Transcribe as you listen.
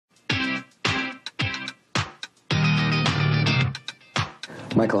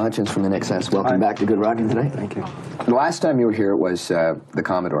Michael Hutchence from INXS. Welcome back to Good Rockin' tonight. Thank you. The last time you were here, it was the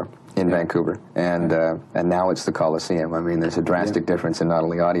Commodore in Vancouver, and now it's the Coliseum. I mean, there's a drastic difference in not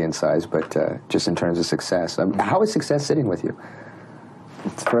only audience size, but just in terms of success. How is success sitting with you?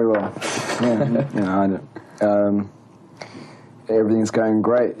 It's very well. Everything's going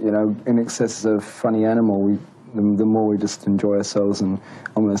great. You know, INXS is a funny animal. The more we just enjoy ourselves and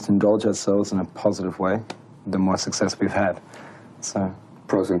almost indulge ourselves in a positive way, the more success we've had. So,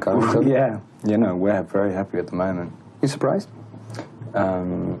 pros and cons. Yeah, we're very happy at the moment. You surprised?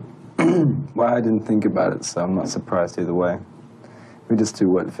 Well, I didn't think about it, so I'm not surprised either way. We just do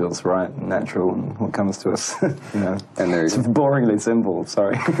what feels right and natural and what comes to us, And it's boringly simple,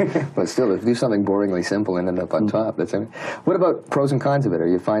 sorry. But still, if you do something boringly simple and end up on top, that's it. What about pros and cons of it? Are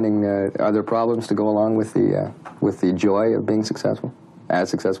you finding, are there problems to go along with the joy of being successful, as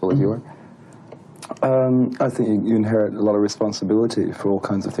successful as you are? I think you inherit a lot of responsibility for all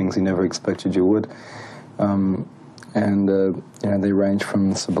kinds of things you never expected you would. They range from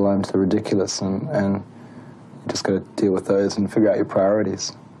the sublime to the ridiculous, and you just got to deal with those and figure out your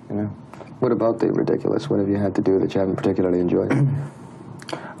priorities, What about the ridiculous? What have you had to do that you haven't particularly enjoyed?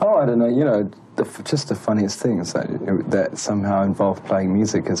 Oh, I don't know, just the funniest things that somehow involve playing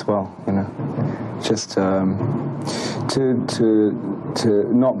music as well, Just to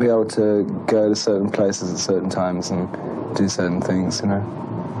not be able to go to certain places at certain times and do certain things,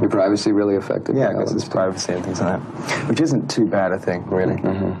 Your privacy really affected? Yeah, because it's privacy and things like that, which isn't too bad, I think, really.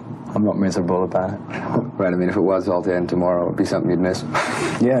 I'm not miserable about it. Right, I mean, if it was all to end tomorrow, it would be something you'd miss.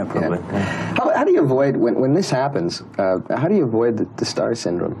 Yeah, probably. Yeah. How do you avoid, when this happens, how do you avoid the star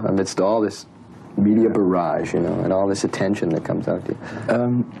syndrome amidst all this media barrage, and all this attention that comes out to you?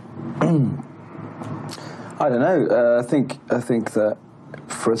 I don't know. I think that,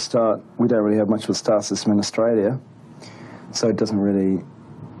 for a start, we don't really have much of a star system in Australia, so it doesn't really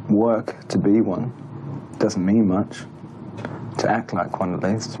work to be one. It doesn't mean much. To act like one, at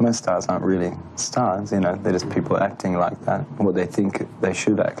least. Most stars aren't really stars, they're just people acting like that, what they think they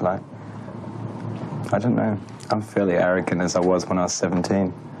should act like. I don't know. I'm fairly arrogant as I was when I was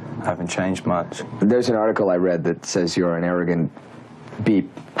 17. I haven't changed much. There's an article I read that says you're an arrogant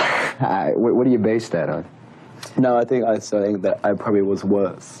beep. What do you base that on? No, I think that I probably was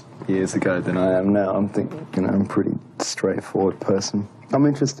worse years ago than I am now. I'm thinking, I'm a pretty straightforward person. I'm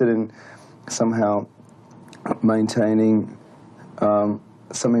interested in somehow maintaining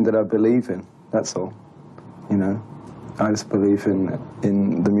something that I believe in, that's all. I just believe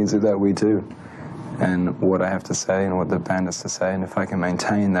in the music that we do and what I have to say and what the band has to say, and if I can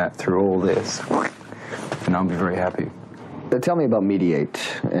maintain that through all this, then I'll be very happy. Tell me about Mediate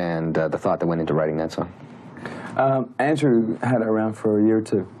and the thought that went into writing that song. Andrew had it around for a year or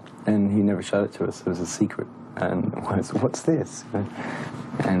two, and he never showed it to us. It was a secret. And what's this?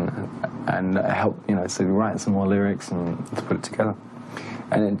 And I helped, so we write some more lyrics and let's put it together.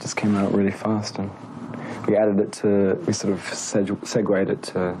 And it just came out really fast, and we added it to, we sort of segued it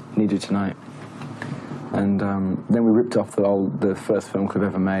to Need You Tonight. And then we ripped off the first film clip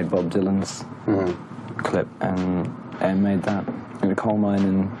ever made, Bob Dylan's clip, and made that in a coal mine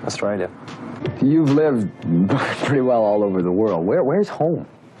in Australia. You've lived pretty well all over the world. Where's home?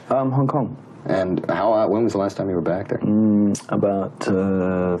 Hong Kong. And when was the last time you were back there? About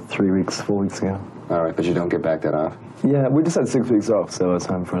 3 weeks, 4 weeks ago. All right, but you don't get back that often. Yeah, we just had 6 weeks off, so I was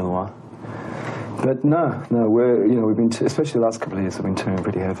home for a little while. But no, we've been, especially the last couple of years, we've been touring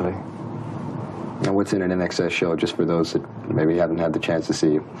pretty heavily. Now, what's in an INXS show, just for those that maybe haven't had the chance to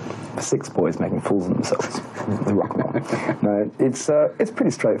see you? 6 boys making fools of themselves. The rock and roll. No, it's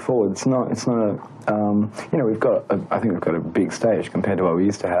pretty straightforward. It's not a, I think we've got a big stage compared to what we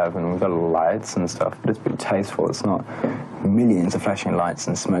used to have, and we've got lights and stuff, but it's pretty tasteful. It's not millions of flashing lights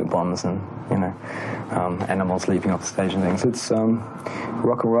and smoke bombs and, animals leaping off the stage and things. It's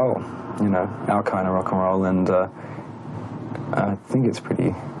rock and roll, our kind of rock and roll, and I think it's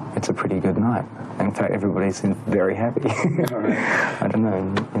a pretty good night. In fact, everybody seems very happy. I don't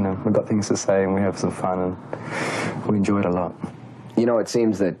know, we've got things to say and we have some fun and we enjoy it a lot. It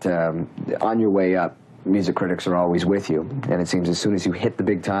seems that on your way up, music critics are always with you, and it seems as soon as you hit the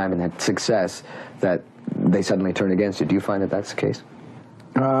big time and had success, that they suddenly turn against you. Do you find that that's the case?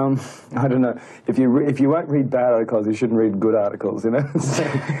 I don't know. If you won't read bad articles, you shouldn't read good articles, Oh, so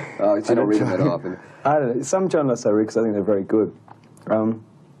you don't read them that often. I don't know. Some journalists I read because I think they're very good.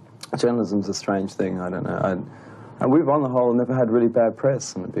 Journalism's a strange thing, I don't know. And we've, on the whole, never had really bad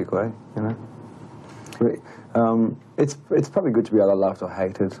press in a big way, It's probably good to be either loved or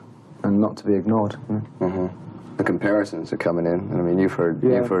hated, and not to be ignored. The comparisons are coming in. I mean, you've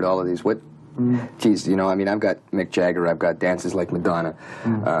heard all of these. What geez, you know, I mean, I've got Mick Jagger, I've got dances like Madonna,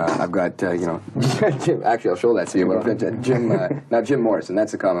 I've got, you know, Jim, actually, I'll show that to you, but I've got Jim Morrison,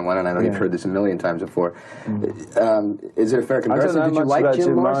 that's a common one, and I know you've heard this a million times before. Is it a fair comparison? Did you like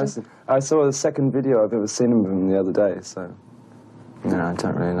Jim Morrison? I saw the second video I've ever seen of him the other day, so, you know, I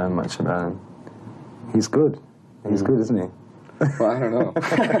don't really know much about him. He's good. He's good, isn't he? Well, I don't know.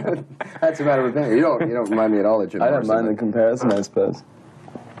 That's a matter of opinion. You don't remind me at all of Jim Morrison. I don't mind the comparison, I suppose.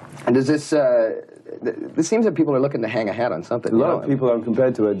 And does this, it seems that people are looking to hang a hat on something. A lot of people I'm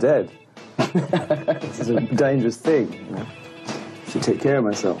compared to are dead. This is a dangerous thing. You know? I should take care of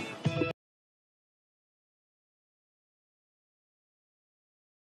myself.